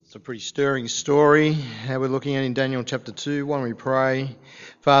It's a pretty stirring story how we're looking at in Daniel chapter 2. Why don't we pray?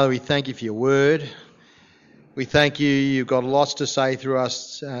 Father, we thank you for your word. We thank you, you've got lots to say to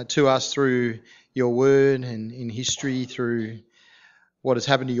us through your word and in history through what has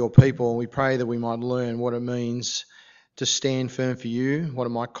happened to your people. And we pray that we might learn what it means to stand firm for you, what it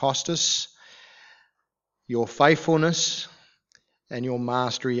might cost us, your faithfulness and your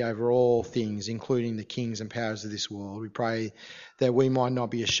mastery over all things, including the kings and powers of this world. We pray that we might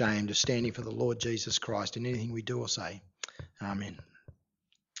not be ashamed of standing for the Lord Jesus Christ in anything we do or say. Amen.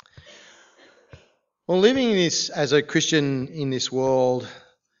 Well, living as a Christian in this world,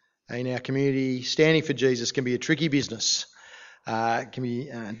 in our community, standing for Jesus can be a tricky business. It can be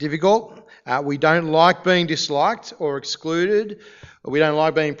difficult. We don't like being disliked or excluded. We don't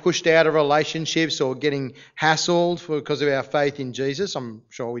like being pushed out of relationships or getting hassled because of our faith in Jesus. I'm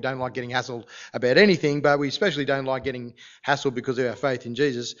sure we don't like getting hassled about anything, but we especially don't like getting hassled because of our faith in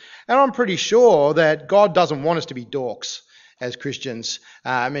Jesus. And I'm pretty sure that God doesn't want us to be dorks as Christians.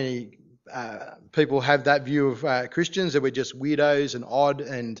 Many people have that view of Christians, that we're just weirdos and odd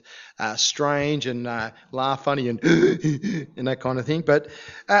and strange and laugh funny and and that kind of thing. But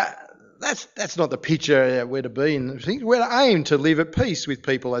that's not the picture we're to be in. We're to aim to live at peace with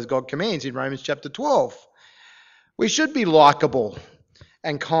people as God commands in Romans chapter 12. We should be likeable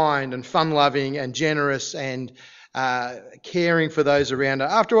and kind and fun-loving and generous and caring for those around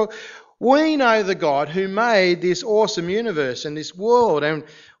us. After all, we know the God who made this awesome universe and this world, and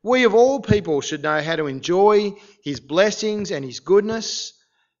we of all people should know how to enjoy his blessings and his goodness.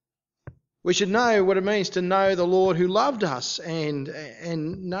 We should know what it means to know the Lord who loved us and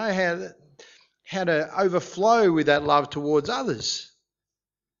know how to overflow with that love towards others.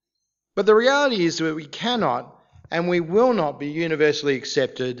 But the reality is that we cannot and we will not be universally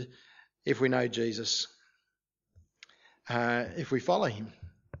accepted if we know Jesus, if we follow him.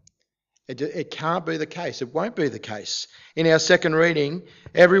 It can't be the case. It won't be the case. In our second reading,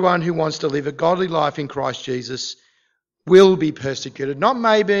 everyone who wants to live a godly life in Christ Jesus will be persecuted. Not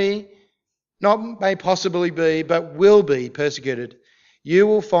maybe, not may possibly be, but will be persecuted. You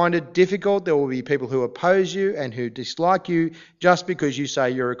will find it difficult. There will be people who oppose you and who dislike you just because you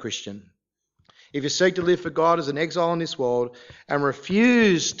say you're a Christian. If you seek to live for God as an exile in this world and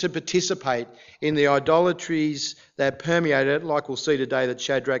refuse to participate in the idolatries that permeate it, like we'll see today that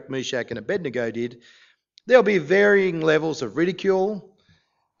Shadrach, Meshach and Abednego did, there'll be varying levels of ridicule,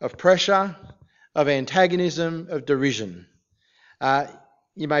 of pressure, of antagonism, of derision.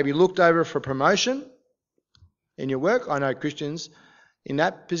 You may be looked over for promotion in your work. I know Christians in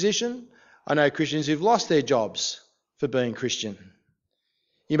that position. I know Christians who've lost their jobs for being Christian.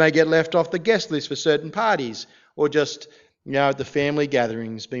 You may get left off the guest list for certain parties, or just, at the family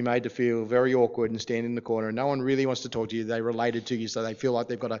gatherings, be made to feel very awkward and stand in the corner and no one really wants to talk to you. They're related to you, so they feel like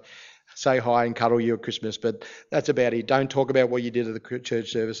they've got to say hi and cuddle you at Christmas, but that's about it. Don't talk about what you did at the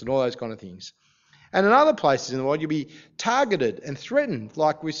church service and all those kind of things. And in other places in the world, you'll be targeted and threatened,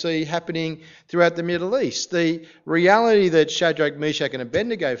 like we see happening throughout the Middle East. The reality that Shadrach, Meshach and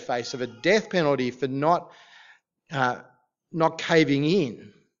Abednego face of a death penalty for not caving in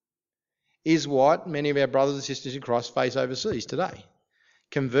is what many of our brothers and sisters in Christ face overseas today.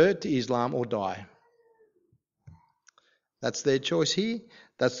 Convert to Islam or die. That's their choice here.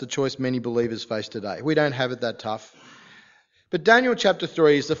 That's the choice many believers face today. We don't have it that tough. But Daniel chapter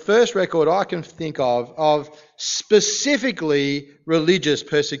 3 is the first record I can think of specifically religious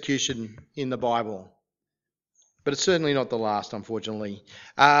persecution in the Bible. But it's certainly not the last, unfortunately.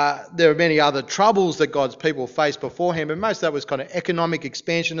 There are many other troubles that God's people faced beforehand, but most of that was kind of economic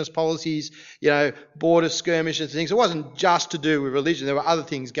expansionist policies, border skirmishes and things. It wasn't just to do with religion. There were other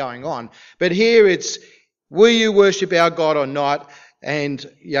things going on. But here it's, will you worship our God or not? And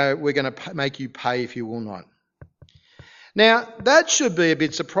we're going to make you pay if you will not. Now, that should be a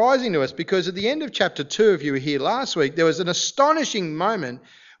bit surprising to us, because at the end of chapter 2, if you were here last week, there was an astonishing moment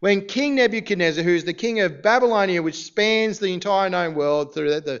when King Nebuchadnezzar, who is the king of Babylonia, which spans the entire known world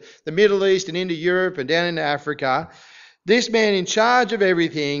through the Middle East and into Europe and down into Africa, this man in charge of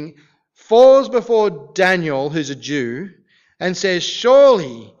everything falls before Daniel, who's a Jew, and says,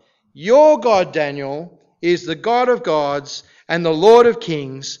 surely your God, Daniel, is the God of gods and the Lord of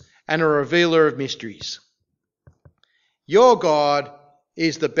kings and a revealer of mysteries. Your God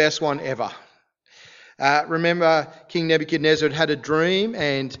is the best one ever. Remember, King Nebuchadnezzar had a dream,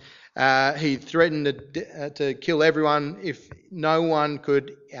 and he threatened to kill everyone if no one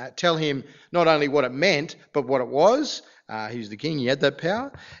could tell him not only what it meant, but what it was. He was the king, he had that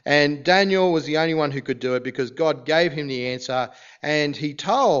power. And Daniel was the only one who could do it, because God gave him the answer, and he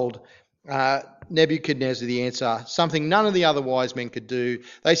told Nebuchadnezzar the answer, something none of the other wise men could do.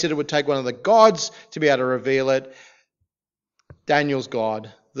 They said it would take one of the gods to be able to reveal it. Daniel's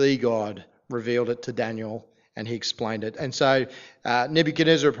God, the God, revealed it to Daniel, and he explained it. And so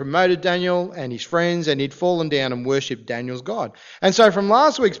Nebuchadnezzar promoted Daniel and his friends, and he'd fallen down and worshipped Daniel's God. And so from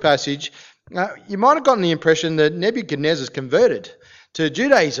last week's passage, you might have gotten the impression that Nebuchadnezzar's converted to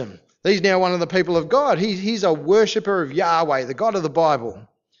Judaism. He's now one of the people of God. He's a worshipper of Yahweh, the God of the Bible.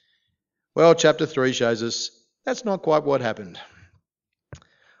 Well, chapter 3 shows us that's not quite what happened.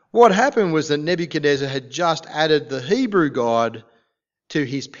 What happened was that Nebuchadnezzar had just added the Hebrew God to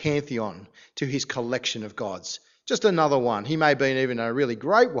his pantheon, to his collection of gods. Just another one. He may have been even a really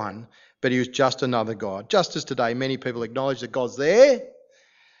great one, but he was just another God. Just as today many people acknowledge that God's there,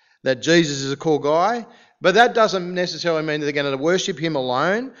 that Jesus is a cool guy, but that doesn't necessarily mean that they're going to worship him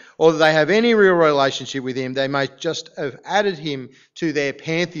alone or that they have any real relationship with him. They may just have added him to their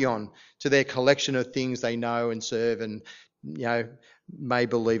pantheon, to their collection of things they know and serve and, may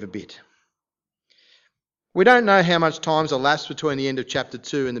believe a bit. We don't know how much time's elapsed between the end of chapter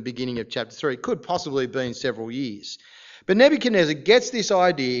 2 and the beginning of chapter 3. It could possibly have been several years. But Nebuchadnezzar gets this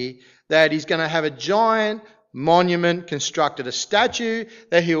idea that he's going to have a giant monument constructed, a statue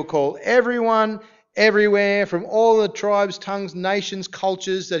that he will call everyone, everywhere, from all the tribes, tongues, nations,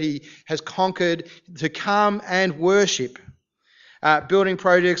 cultures that he has conquered to come and worship. Building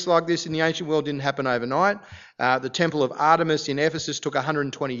projects like this in the ancient world didn't happen overnight. The Temple of Artemis in Ephesus took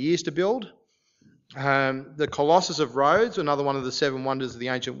 120 years to build. The Colossus of Rhodes, another one of the 7 wonders of the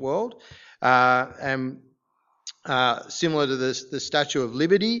ancient world, and similar to the Statue of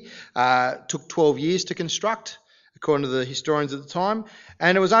Liberty, took 12 years to construct, according to the historians at the time,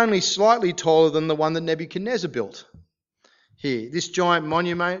 and it was only slightly taller than the one that Nebuchadnezzar built here. This giant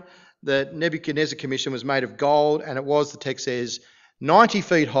monument that Nebuchadnezzar commissioned was made of gold, and it was, the text says, 90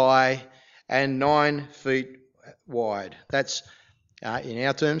 feet high and 9 feet wide. That's, in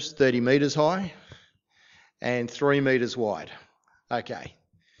our terms, 30 metres high and 3 metres wide. Okay.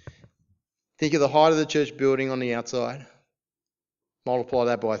 Think of the height of the church building on the outside. Multiply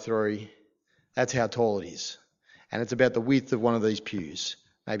that by 3. That's how tall it is. And it's about the width of one of these pews,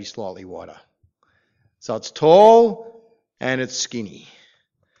 maybe slightly wider. So it's tall and it's skinny.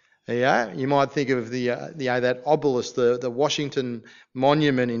 Yeah, you might think of that obelisk, the Washington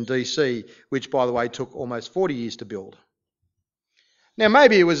Monument in DC, which, by the way, took almost 40 years to build. Now,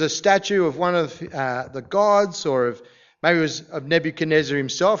 maybe it was a statue of one of the gods, or maybe it was of Nebuchadnezzar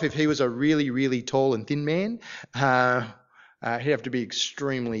himself, if he was a really, really tall and thin man. He'd have to be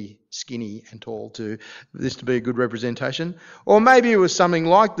extremely skinny and tall to this to be a good representation. Or maybe it was something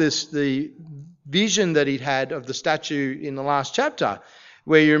like this, the vision that he'd had of the statue in the last chapter,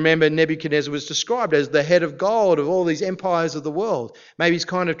 where you remember Nebuchadnezzar was described as the head of gold of all these empires of the world. Maybe he's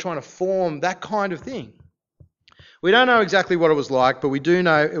kind of trying to form that kind of thing. We don't know exactly what it was like, but we do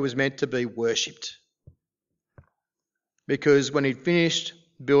know it was meant to be worshipped. Because when he'd finished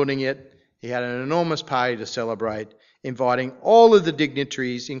building it, he had an enormous party to celebrate, inviting all of the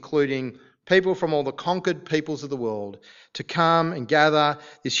dignitaries, including people from all the conquered peoples of the world, to come and gather,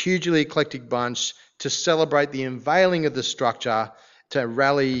 this hugely eclectic bunch, to celebrate the unveiling of the structure, to a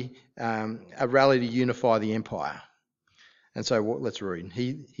rally to unify the empire. And so let's read.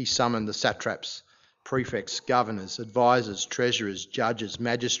 He summoned the satraps, prefects, governors, advisors, treasurers, judges,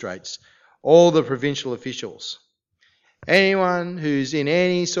 magistrates, all the provincial officials. Anyone who's in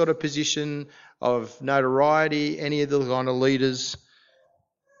any sort of position of notoriety, any of the kind of leaders,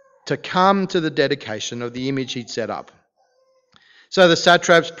 to come to the dedication of the image he'd set up. So the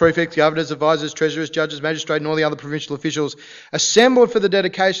satraps, prefects, governors, advisors, treasurers, judges, magistrates, and all the other provincial officials assembled for the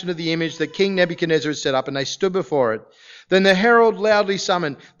dedication of the image that King Nebuchadnezzar had set up, and they stood before it. Then the herald loudly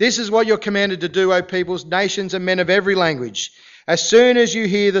summoned, "This is what you're commanded to do, O peoples, nations, and men of every language. As soon as you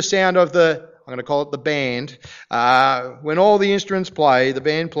hear the sound of I'm going to call it the band, when all the instruments play, the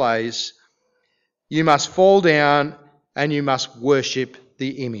band plays, you must fall down and you must worship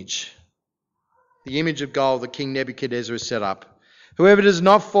the image of gold that King Nebuchadnezzar has set up. Whoever does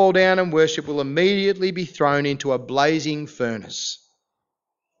not fall down and worship will immediately be thrown into a blazing furnace."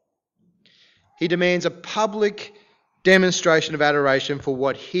 He demands a public demonstration of adoration for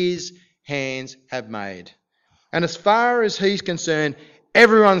what his hands have made. And as far as he's concerned,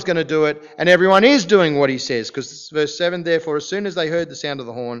 everyone's going to do it, and everyone is doing what he says. Because verse 7, therefore, as soon as they heard the sound of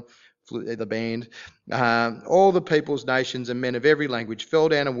the horn, the band, all the peoples, nations, and men of every language fell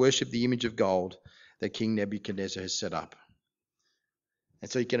down and worshipped the image of gold that King Nebuchadnezzar has set up. And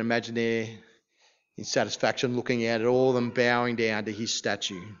so you can imagine there, in satisfaction, looking out at all of them bowing down to his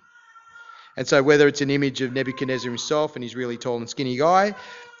statue. And so whether it's an image of Nebuchadnezzar himself and he's really tall and skinny guy,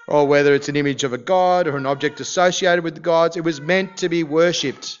 or whether it's an image of a god or an object associated with the gods. It was meant to be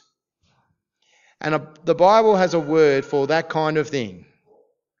worshipped. And the Bible has a word for that kind of thing.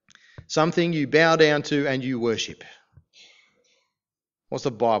 Something you bow down to and you worship. What's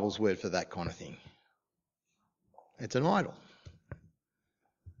the Bible's word for that kind of thing? It's an idol.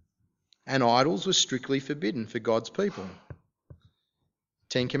 And idols were strictly forbidden for God's people.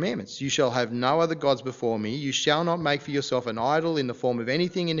 10 Commandments. You shall have no other gods before me. You shall not make for yourself an idol in the form of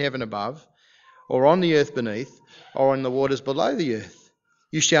anything in heaven above, or on the earth beneath, or in the waters below the earth.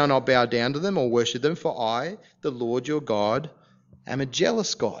 You shall not bow down to them or worship them, for I, the Lord your God, am a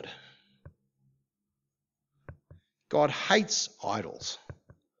jealous God. God hates idols.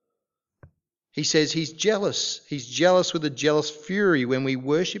 He says he's jealous. He's jealous with a jealous fury when we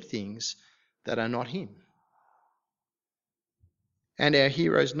worship things that are not him. And our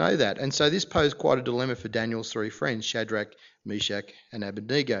heroes know that. And so this posed quite a dilemma for Daniel's three friends, Shadrach, Meshach and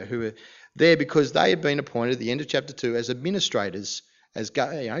Abednego, who were there because they had been appointed at the end of chapter 2 as administrators, as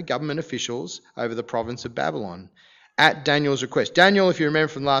government officials over the province of Babylon, at Daniel's request. Daniel, if you remember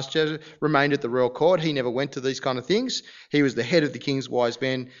from last year, remained at the royal court. He never went to these kind of things. He was the head of the king's wise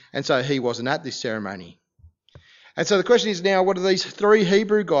men, and so he wasn't at this ceremony. And so the question is now, what are these three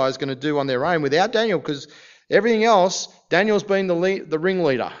Hebrew guys going to do on their own without Daniel? Because everything else, Daniel's been the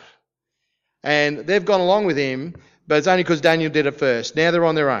ringleader. And they've gone along with him, but it's only because Daniel did it first. Now they're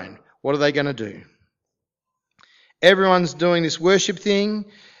on their own. What are they going to do? Everyone's doing this worship thing,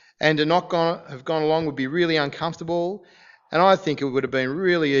 and to not have gone along would be really uncomfortable. And I think it would have been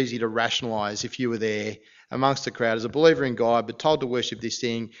really easy to rationalise if you were there amongst the crowd as a believer in God, but told to worship this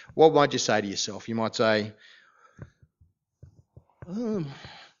thing. What might you say to yourself? You might say,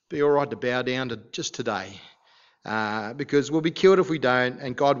 be all right to bow down to just today, because we'll be killed if we don't,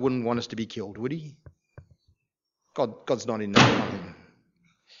 and God wouldn't want us to be killed, would he? God's not in that kind of thing.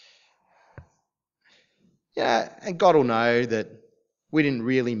 Yeah, and God will know that we didn't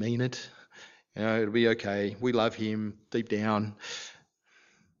really mean it. It'll be okay. We love him deep down.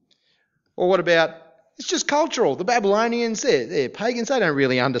 Or what about, it's just cultural. The Babylonians, they're pagans. They don't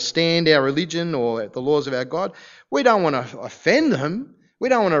really understand our religion or the laws of our God. We don't want to offend them. We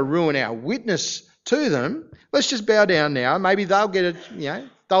don't want to ruin our witness to them. Let's just bow down now. Maybe they'll get it,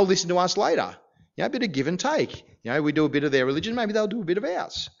 they'll listen to us later. A bit of give and take. We do a bit of their religion. Maybe they'll do a bit of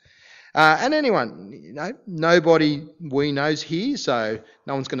ours. And anyone, nobody we know's here, so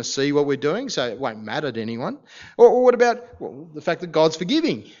no one's going to see what we're doing, so it won't matter to anyone. Or what about the fact that God's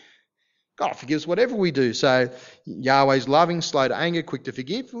forgiving? God forgives whatever we do. So Yahweh's loving, slow to anger, quick to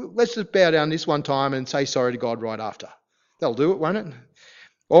forgive. Let's just bow down this one time and say sorry to God right after. That'll do it, won't it?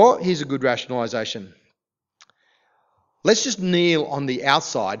 Or here's a good rationalisation. Let's just kneel on the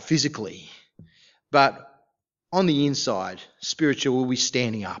outside physically, but on the inside, spiritual, we'll be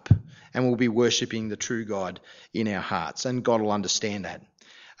standing up and we'll be worshipping the true God in our hearts, and God will understand that.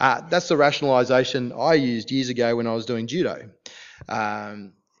 That's the rationalisation I used years ago when I was doing judo.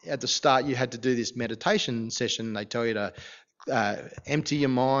 At the start, you had to do this meditation session. They tell you to empty your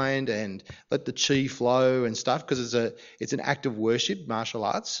mind and let the chi flow and stuff, because it's an act of worship, martial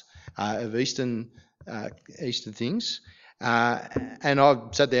arts of Eastern things. And I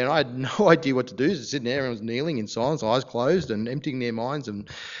sat there and I had no idea what to do. Just sitting there, everyone was kneeling in silence, eyes closed and emptying their minds. And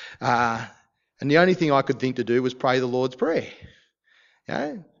the only thing I could think to do was pray the Lord's Prayer.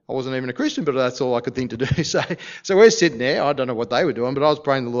 I wasn't even a Christian, but that's all I could think to do. So we're sitting there. I don't know what they were doing, but I was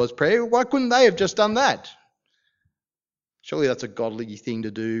praying the Lord's Prayer. Why couldn't they have just done that? Surely that's a godly thing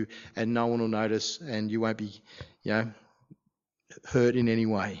to do, and no one will notice, and you won't be, hurt in any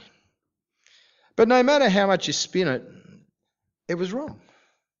way. But no matter how much you spin it, it was wrong.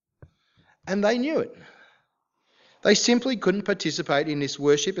 And they knew it. They simply couldn't participate in this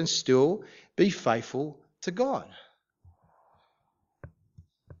worship and still be faithful to God.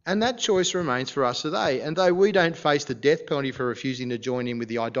 And that choice remains for us today. And though we don't face the death penalty for refusing to join in with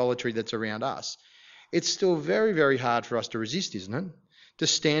the idolatry that's around us, it's still very, very hard for us to resist, isn't it? To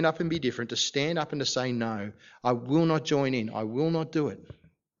stand up and be different, to stand up and to say, no, I will not join in. I will not do it.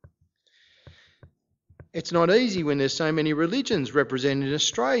 It's not easy when there's so many religions represented in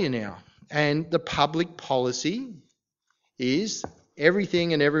Australia now. And the public policy is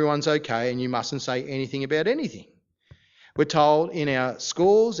everything and everyone's okay and you mustn't say anything about anything. We're told in our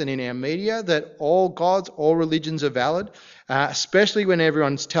schools and in our media that all gods, all religions are valid, especially when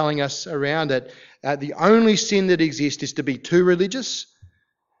everyone's telling us around that the only sin that exists is to be too religious.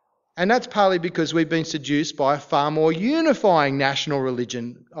 And that's partly because we've been seduced by a far more unifying national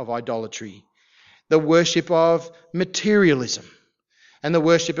religion of idolatry. The worship of materialism and the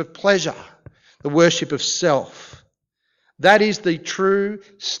worship of pleasure, the worship of self. That is the true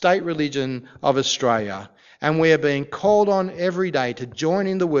state religion of Australia. And we are being called on every day to join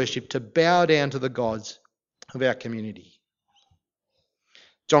in the worship, to bow down to the gods of our community.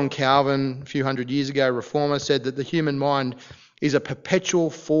 John Calvin, a few hundred years ago, reformer, said that the human mind is a perpetual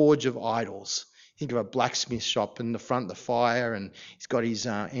forge of idols. Think of a blacksmith shop in the front, the fire, and he's got his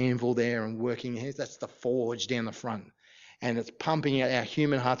anvil there and working. That's the forge down the front. And it's pumping out, our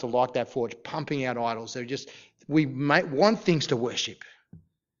human hearts are like that forge, pumping out idols. We want things to worship.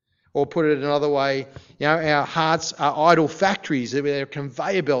 Or put it another way, our hearts are idol factories. They're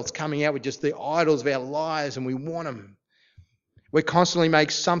conveyor belts coming out with just the idols of our lives, and we want them. We constantly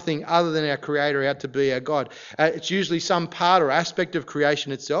make something other than our Creator out to be our God. It's usually some part or aspect of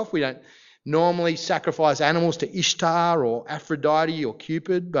creation itself. We don't normally sacrifice animals to Ishtar or Aphrodite or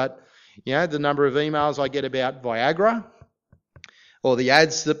Cupid, but the number of emails I get about Viagra, or the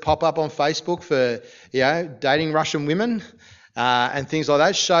ads that pop up on Facebook for dating Russian women and things like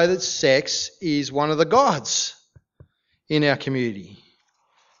that show that sex is one of the gods in our community.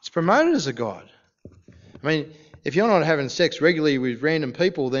 It's promoted as a god. I mean, if you're not having sex regularly with random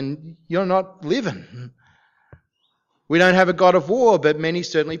people, then you're not living. We don't have a God of war, but many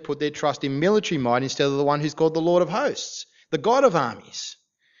certainly put their trust in military might instead of the one who's called the Lord of hosts, the God of armies.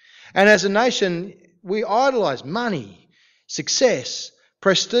 And as a nation, we idolise money, success,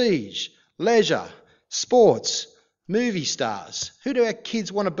 prestige, leisure, sports, movie stars. Who do our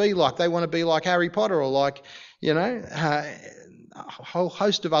kids want to be like? They want to be like Harry Potter or like, a whole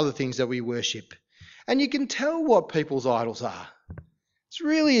host of other things that we worship. And you can tell what people's idols are. It's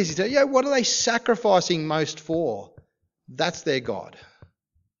really easy to tell. What are they sacrificing most for? That's their God.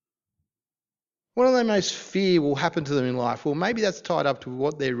 What do they most fear will happen to them in life? Well, maybe that's tied up to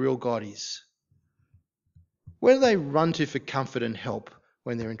what their real God is. Where do they run to for comfort and help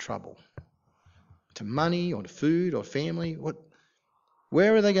when they're in trouble? To money or to food or family?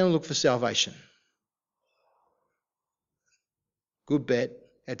 Where are they going to look for salvation? Good bet,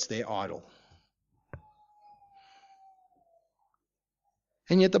 it's their idol.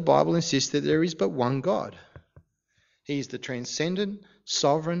 And yet the Bible insists that there is but one God. He is the transcendent,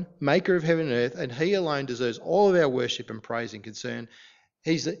 sovereign, maker of heaven and earth, and he alone deserves all of our worship and praise and concern.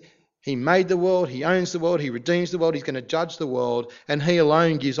 He made the world, he owns the world, he redeems the world, he's going to judge the world, and he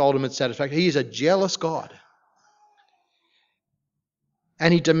alone gives ultimate satisfaction. He is a jealous God.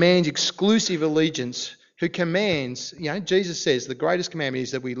 And he demands exclusive allegiance, who commands, Jesus says the greatest commandment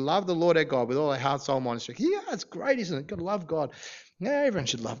is that we love the Lord our God with all our heart, soul, mind, and strength. Yeah, it's great, isn't it? Got to love God. Yeah, everyone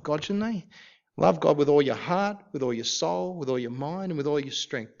should love God, shouldn't they? Love God with all your heart, with all your soul, with all your mind, and with all your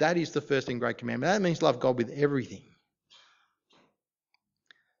strength. That is the first and great commandment. That means love God with everything.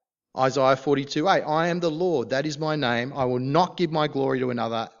 Isaiah 42:8, I am the Lord, that is my name. I will not give my glory to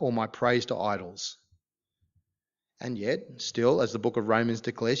another or my praise to idols. And yet, still, as the book of Romans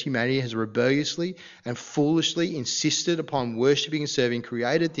declares, humanity has rebelliously and foolishly insisted upon worshipping and serving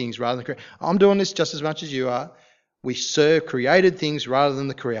created things rather than created. I'm doing this just as much as you are. We serve created things rather than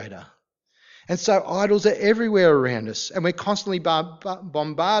the Creator. And so idols are everywhere around us, and we're constantly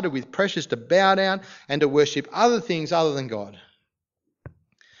bombarded with pressures to bow down and to worship other things other than God.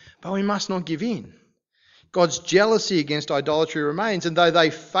 But we must not give in. God's jealousy against idolatry remains, and though they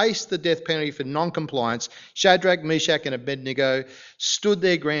faced the death penalty for non-compliance, Shadrach, Meshach and Abednego stood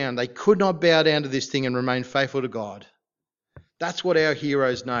their ground. They could not bow down to this thing and remain faithful to God. That's what our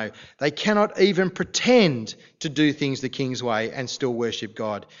heroes know. They cannot even pretend to do things the King's way and still worship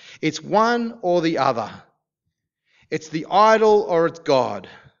God. It's one or the other. It's the idol or it's God.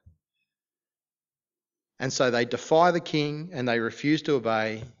 And so they defy the king and they refuse to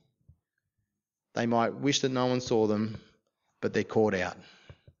obey. They might wish that no one saw them, but they're caught out.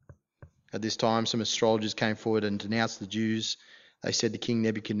 At this time, some astrologers came forward and denounced the Jews. They said to King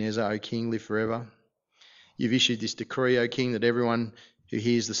Nebuchadnezzar, O king, live forever. You've issued this decree, O king, that everyone who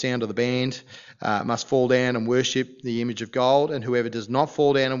hears the sound of the band must fall down and worship the image of gold, and whoever does not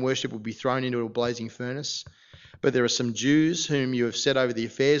fall down and worship will be thrown into a blazing furnace. But there are some Jews whom you have set over the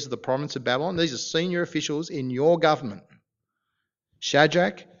affairs of the province of Babylon. These are senior officials in your government.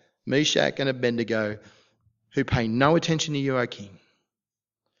 Shadrach, Meshach and Abednego, who pay no attention to you, O king.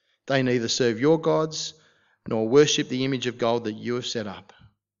 They neither serve your gods nor worship the image of gold that you have set up.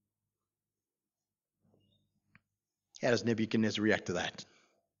 How does Nebuchadnezzar react to that?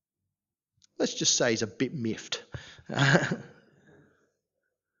 Let's just say he's a bit miffed.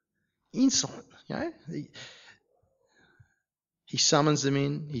 Insolent, He summons them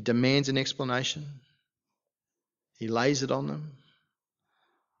in. He demands an explanation. He lays it on them.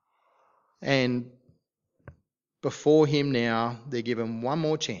 And before him now, they're given one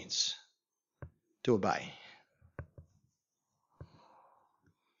more chance to obey.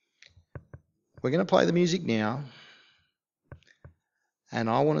 We're going to play the music now, and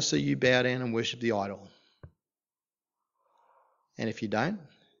I want to see you bow down and worship the idol. And if you don't,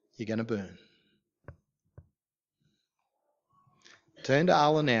 you're going to burn. Turn to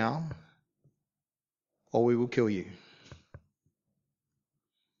Allah now, or we will kill you.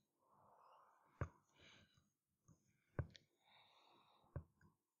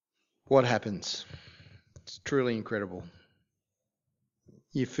 What happens? It's truly incredible.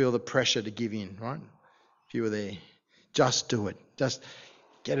 You feel the pressure to give in, right? If you were there, just do it. Just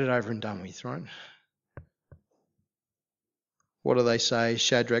get it over and done with, right? What do they say?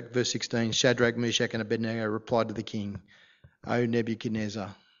 Shadrach, verse 16, Shadrach, Meshach and Abednego replied to the king, O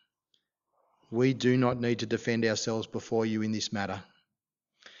Nebuchadnezzar, we do not need to defend ourselves before you in this matter.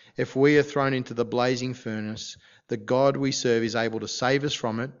 If we are thrown into the blazing furnace, the God we serve is able to save us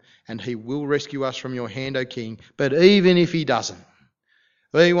from it, and he will rescue us from your hand, O king. But even if he doesn't,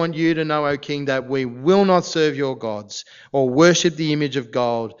 we want you to know, O king, that we will not serve your gods or worship the image of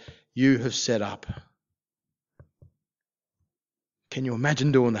gold you have set up. Can you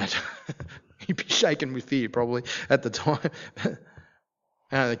imagine doing that? He'd be shaken with fear probably at the time.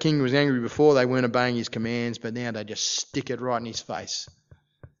 The king was angry before, they weren't obeying his commands, but now they just stick it right in his face.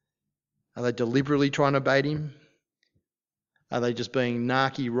 Are they deliberately trying to bait him? Are they just being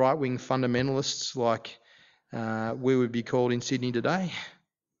narky right-wing fundamentalists like we would be called in Sydney today?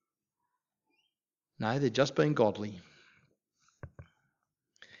 No, they're just being godly.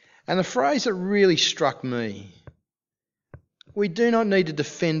 And the phrase that really struck me, we do not need to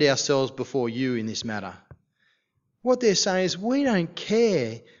defend ourselves before you in this matter. What they're saying is we don't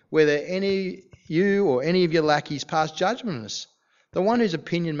care whether you or any of your lackeys pass judgment on us. The one whose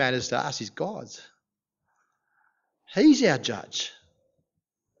opinion matters to us is God's. He's our judge.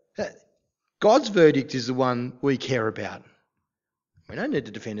 God's verdict is the one we care about. We don't need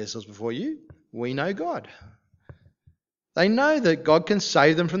to defend ourselves before you. We know God. They know that God can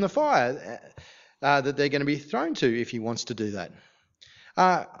save them from the fire that they're going to be thrown to if he wants to do that.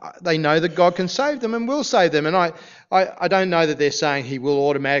 They know that God can save them and will save them. And I don't know that they're saying he will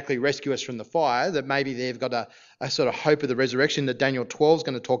automatically rescue us from the fire, that maybe they've got a sort of hope of the resurrection that Daniel 12 is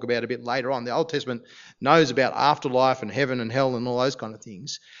going to talk about a bit later on. The Old Testament knows about afterlife and heaven and hell and all those kind of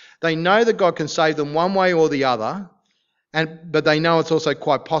things. They know that God can save them one way or the other, but they know it's also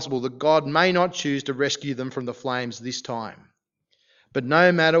quite possible that God may not choose to rescue them from the flames this time. But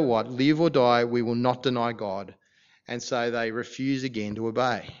no matter what, live or die, we will not deny God. And so they refuse again to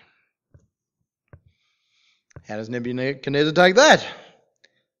obey. How does Nebuchadnezzar take that?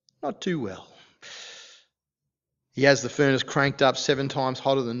 Not too well. He has the furnace cranked up 7 times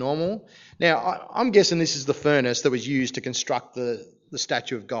hotter than normal. Now, I'm guessing this is the furnace that was used to construct the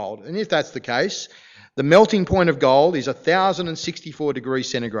statue of gold. And if that's the case, the melting point of gold is 1,064 degrees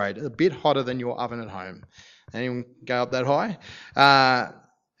centigrade, a bit hotter than your oven at home. Anyone go up that high?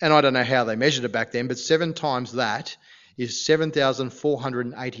 And I don't know how they measured it back then, but 7 times that is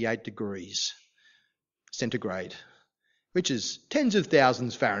 7,488 degrees centigrade, which is tens of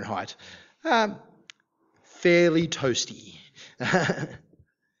thousands Fahrenheit. Fairly toasty.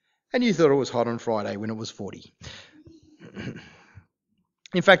 And you thought it was hot on Friday when it was 40.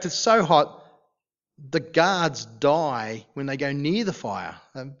 In fact, it's so hot, the guards die when they go near the fire.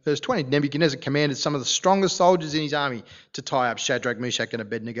 Verse 20, Nebuchadnezzar commanded some of the strongest soldiers in his army to tie up Shadrach, Meshach and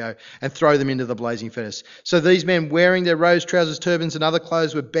Abednego and throw them into the blazing furnace. So these men, wearing their robes, trousers, turbans and other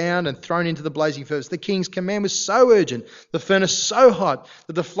clothes, were bound and thrown into the blazing furnace. The king's command was so urgent, the furnace so hot,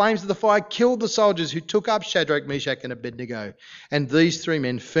 that the flames of the fire killed the soldiers who took up Shadrach, Meshach and Abednego. And these 3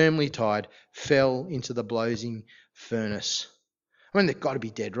 men, firmly tied, fell into the blazing furnace. I mean, they've got to be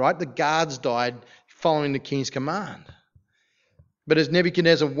dead, right? The guards died following the king's command. But as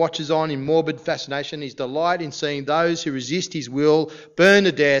Nebuchadnezzar watches on in morbid fascination, his delight in seeing those who resist his will burn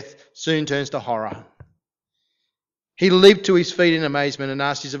to death soon turns to horror. He leaped to his feet in amazement and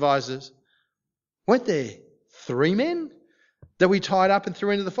asked his advisors, weren't there 3 men that we tied up and threw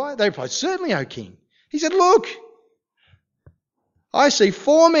into the fire? They replied, certainly, O king. He said, look, I see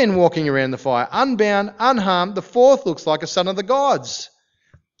 4 men walking around the fire, unbound, unharmed. The 4th looks like a son of the gods.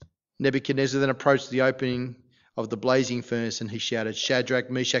 Nebuchadnezzar then approached the opening of the blazing furnace and he shouted,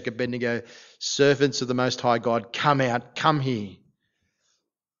 Shadrach, Meshach, Abednego, servants of the Most High God, come out, come here.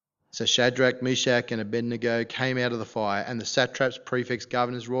 So Shadrach, Meshach and Abednego came out of the fire, and the satraps, prefects,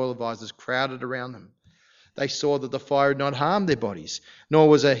 governors, royal advisors crowded around them. They saw that the fire had not harmed their bodies, nor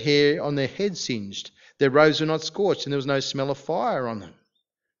was a hair on their head singed. Their robes were not scorched and there was no smell of fire on them.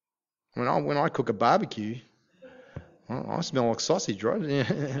 When I cook a barbecue, I smell like sausage,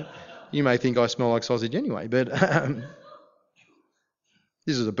 right? You may think I smell like sausage anyway, but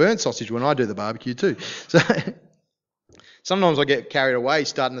This is a burnt sausage when I do the barbecue too. So sometimes I get carried away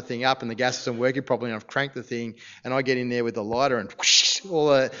starting the thing up and the gas isn't working properly and I've cranked the thing and I get in there with the lighter and whoosh, all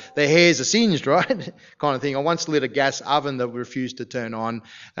the hairs are singed, right? Kind of thing. I once lit a gas oven that refused to turn on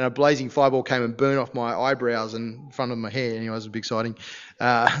and a blazing fireball came and burned off my eyebrows and in front of my hair. Anyway, it was a bit exciting.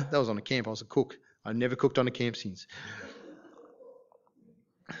 That was on a camp. I was a cook. I never cooked on a camp since.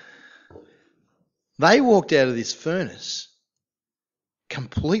 They walked out of this furnace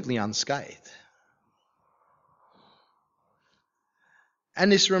completely unscathed.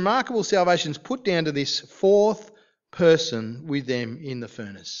 And this remarkable salvation is put down to this fourth person with them in the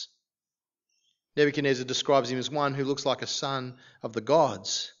furnace. Nebuchadnezzar describes him as one who looks like a son of the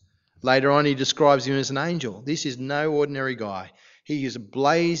gods. Later on, he describes him as an angel. This is no ordinary guy. He is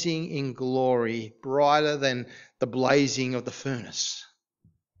blazing in glory, brighter than the blazing of the furnace.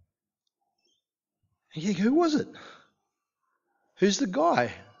 And you think, who was it? Who's the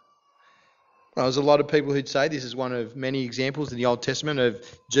guy? Well, there's a lot of people who'd say this is one of many examples in the Old Testament of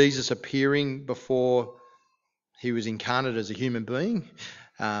Jesus appearing before he was incarnate as a human being.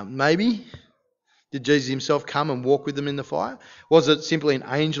 Maybe. Did Jesus himself come and walk with them in the fire? Was it simply an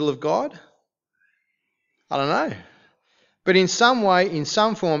angel of God? I don't know. But in some way, in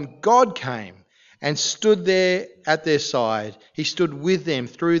some form, God came and stood there at their side. He stood with them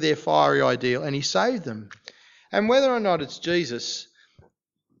through their fiery ordeal and he saved them. And whether or not it's Jesus,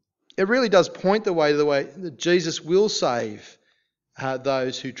 it really does point the way to the way that Jesus will save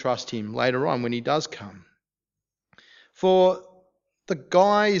those who trust him later on when he does come. For the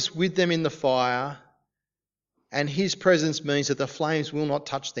guy is with them in the fire and his presence means that the flames will not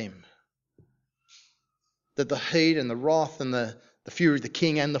touch them. That the heat and the wrath and the fury of the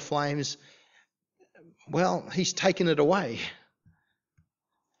king and the flames, well, he's taken it away.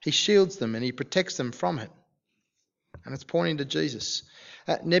 He shields them and he protects them from it. And it's pointing to Jesus.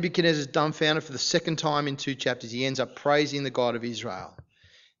 Nebuchadnezzar is dumbfounded for the second time in 2 chapters. He ends up praising the God of Israel.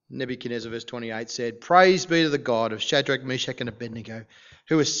 Nebuchadnezzar, verse 28, said, "Praise be to the God of Shadrach, Meshach and Abednego,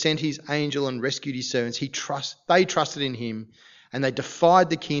 who has sent his angel and rescued his servants. They trusted in him and they defied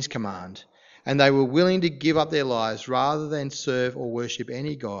the king's command. And they were willing to give up their lives rather than serve or worship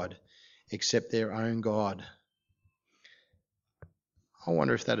any god except their own God." I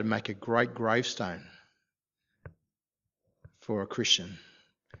wonder if that would make a great gravestone for a Christian.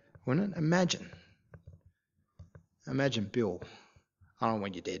 Wouldn't it? Imagine Bill. I don't know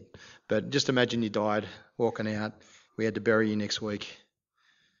when you're dead, but just imagine you died, walking out. We had to bury you next week.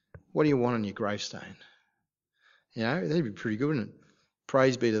 What do you want on your gravestone? You know, that'd be pretty good, wouldn't it?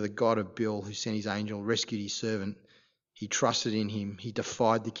 Praise be to the God of Bill who sent his angel, rescued his servant. He trusted in him. He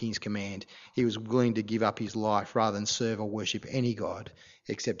defied the king's command. He was willing to give up his life rather than serve or worship any god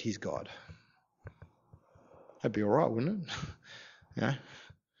except his God. That'd be all right, wouldn't it? Yeah.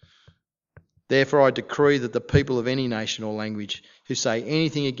 Therefore I decree that the people of any nation or language who say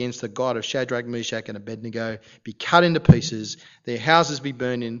anything against the God of Shadrach, Meshach and Abednego be cut into pieces, their houses be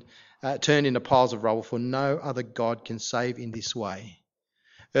turned into piles of rubble, for no other God can save in this way.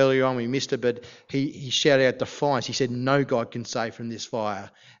 Earlier on we missed it, but he shouted out defiance. He said no God can save from this fire.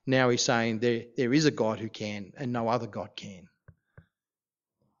 Now he's saying there is a God who can and no other God can.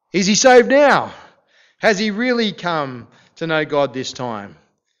 Is he saved now? Has he really come to know God this time?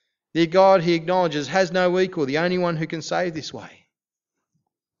 The God he acknowledges has no equal, the only one who can save this way.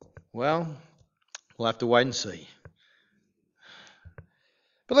 Well, we'll have to wait and see.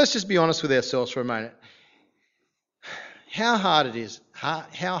 But let's just be honest with ourselves for a moment. How hard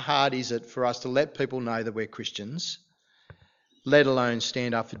is it for us to let people know that we're Christians, let alone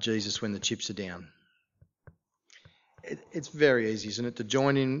stand up for Jesus when the chips are down? It's very easy, isn't it, to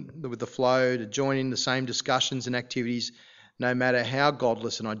join in with the flow, to join in the same discussions and activities, no matter how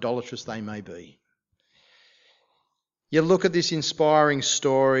godless and idolatrous they may be. You look at this inspiring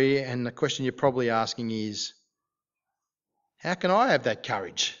story and the question you're probably asking is, how can I have that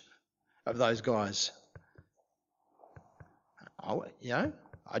courage of those guys?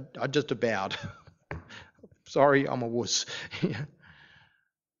 I just bowed. Sorry, I'm a wuss.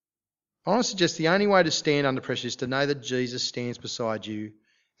 I want to suggest the only way to stand under pressure is to know that Jesus stands beside you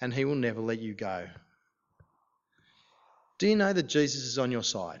and he will never let you go. Do you know that Jesus is on your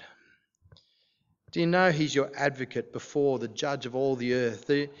side? Do you know he's your advocate before the judge of all the earth?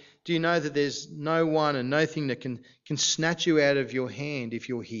 Do you know that there's no one and no thing that can snatch you out of your hand if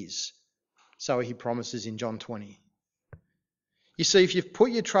you're his? So he promises in John 20. You see, if you've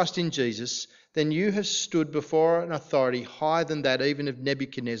put your trust in Jesus, then you have stood before an authority higher than that even of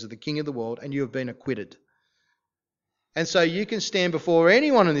Nebuchadnezzar, the king of the world, and you have been acquitted. And so you can stand before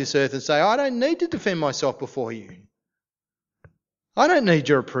anyone on this earth and say, I don't need to defend myself before you. I don't need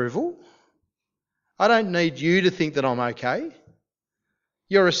your approval. I don't need you to think that I'm okay.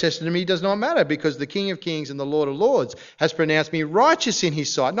 Your assessment of me does not matter, because the King of Kings and the Lord of Lords has pronounced me righteous in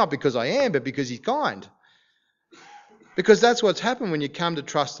his sight, not because I am, but because he's kind. Because that's what's happened when you come to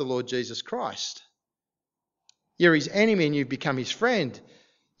trust the Lord Jesus Christ. You're his enemy and you've become his friend.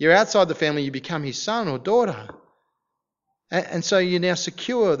 You're outside the family, you become his son or daughter. And so you're now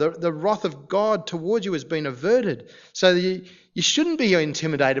secure. The wrath of God towards you has been averted. So you shouldn't be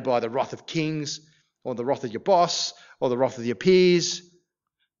intimidated by the wrath of kings or the wrath of your boss or the wrath of your peers,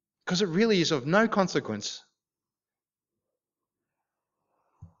 because it really is of no consequence.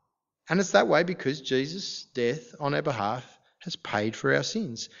 And it's that way because Jesus' death on our behalf has paid for our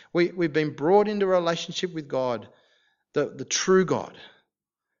sins. We've been brought into a relationship with God, the true God,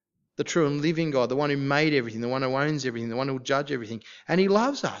 the true and living God, the one who made everything, the one who owns everything, the one who will judge everything. And he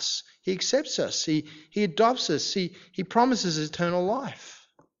loves us. He accepts us. He adopts us. He promises eternal life.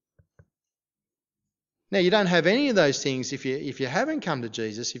 Now, you don't have any of those things if you haven't come to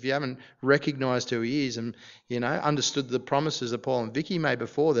Jesus, if you haven't recognised who he is and, understood the promises that Paul and Vicky made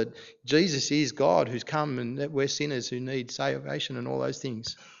before, that Jesus is God who's come and that we're sinners who need salvation and all those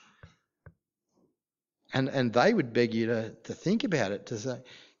things. And they would beg you to think about it, to say,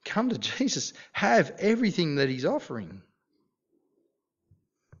 come to Jesus, have everything that he's offering.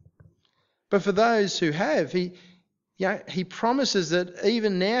 But for those who have, he promises that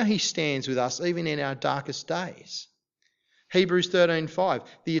even now he stands with us, even in our darkest days. Hebrews 13:5,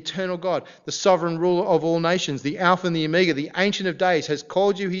 the eternal God, the sovereign ruler of all nations, the Alpha and the Omega, the Ancient of Days, has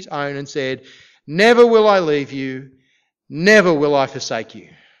called you his own and said, never will I leave you, never will I forsake you.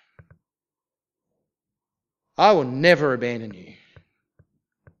 I will never abandon you.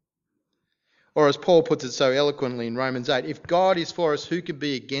 Or as Paul puts it so eloquently in Romans 8, if God is for us, who can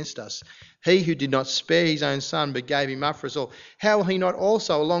be against us? He who did not spare his own son but gave him up for us all, how will he not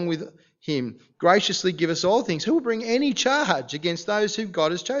also, along with him, graciously give us all things? Who will bring any charge against those whom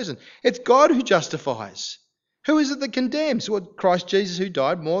God has chosen? It's God who justifies. Who is it that condemns? Well, Christ Jesus, who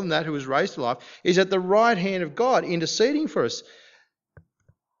died, more than that, who was raised to life, is at the right hand of God, interceding for us.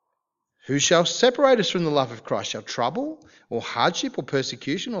 Who shall separate us from the love of Christ? Shall trouble, or hardship, or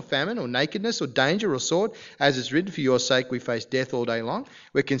persecution, or famine, or nakedness, or danger, or sword? As is written, for your sake we face death all day long.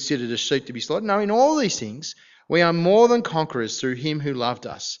 We're considered as sheep to be slaughtered. No, in all these things we are more than conquerors through him who loved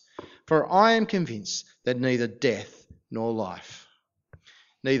us. For I am convinced that neither death nor life,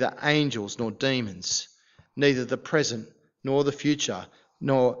 neither angels nor demons, neither the present nor the future,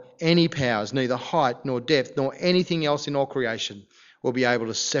 nor any powers, neither height nor depth, nor anything else in all creation will be able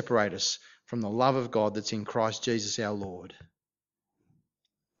to separate us from the love of God that's in Christ Jesus our Lord.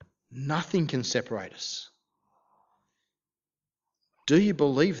 Nothing can separate us. Do you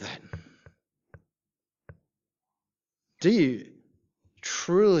believe that? Do you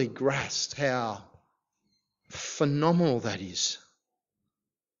truly grasp how phenomenal that is?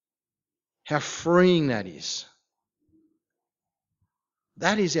 How freeing that is?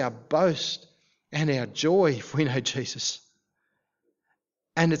 That is our boast and our joy if we know Jesus.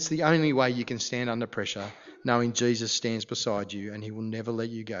 And it's the only way you can stand under pressure, knowing Jesus stands beside you and he will never let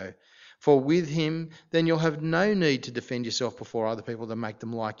you go. For with him, then you'll have no need to defend yourself before other people to make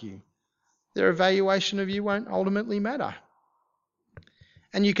them like you. Their evaluation of you won't ultimately matter.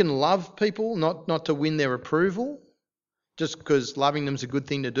 And you can love people, not to win their approval, just because loving them's a good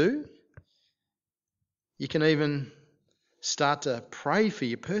thing to do. You can even start to pray for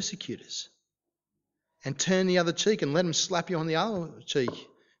your persecutors and turn the other cheek and let them slap you on the other cheek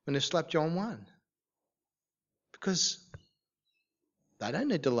when they've slapped you on one. Because they don't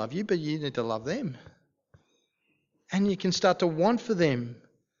need to love you, but you need to love them. And you can start to want for them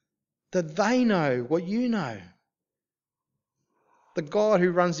that they know what you know. The God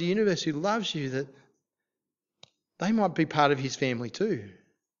who runs the universe, who loves you, that they might be part of his family too.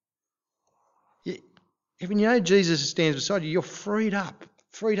 When you know Jesus stands beside you, you're freed up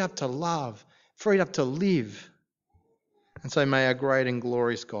to love, freed up to live. And so may our great and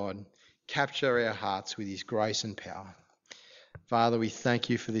glorious God capture our hearts with his grace and power. Father, we thank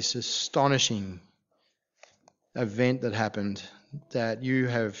you for this astonishing event that happened, that you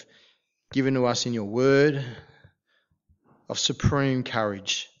have given to us in your word, of supreme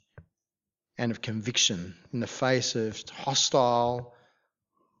courage and of conviction in the face of hostile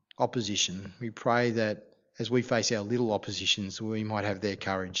opposition. We pray that as we face our little oppositions, we might have their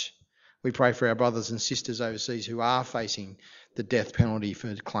courage. We pray for our brothers and sisters overseas who are facing the death penalty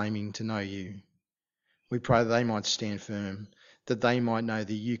for claiming to know you. We pray that they might stand firm, that they might know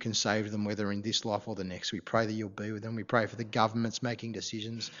that you can save them, whether in this life or the next. We pray that you'll be with them. We pray for the governments making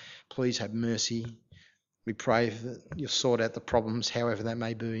decisions. Please have mercy. We pray that you'll sort out the problems, however that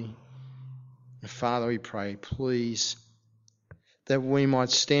may be. And Father, we pray, please, that we might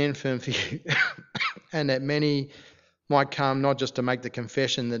stand firm for you and that many might come not just to make the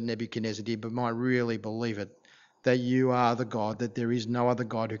confession that Nebuchadnezzar did, but might really believe it, that you are the God, that there is no other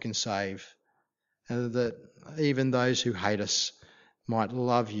God who can save, and that even those who hate us might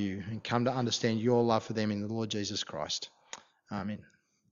love you and come to understand your love for them in the Lord Jesus Christ. Amen.